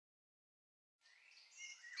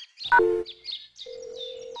Shaka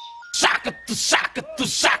to shaka to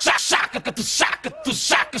shaka shaka to shaka to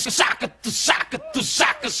shaka shaka to shaka to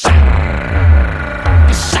shaka shaka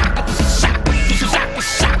shaka to shaka to shaka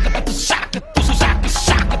shaka to shaka to shaka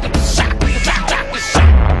shaka to shaka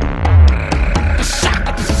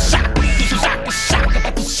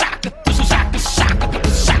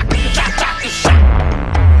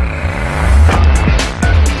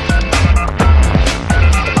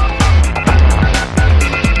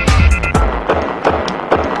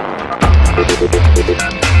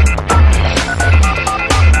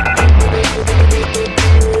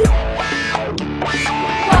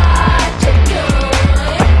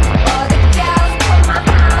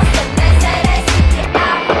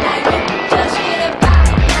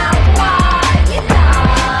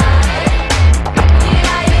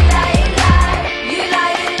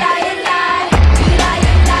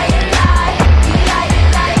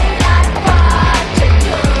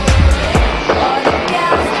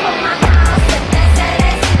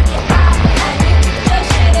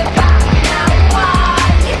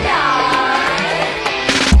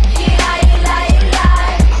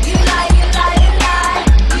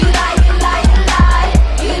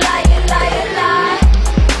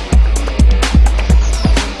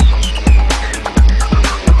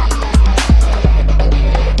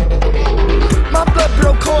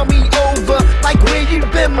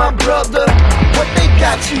my brother, what they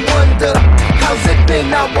got you wonder? How's it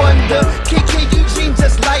been, I wonder? KK Eugene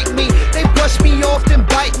just like me. They brush me off, then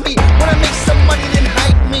bite me. Wanna make some money, then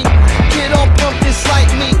hype me. Get all pumped and slight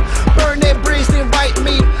me.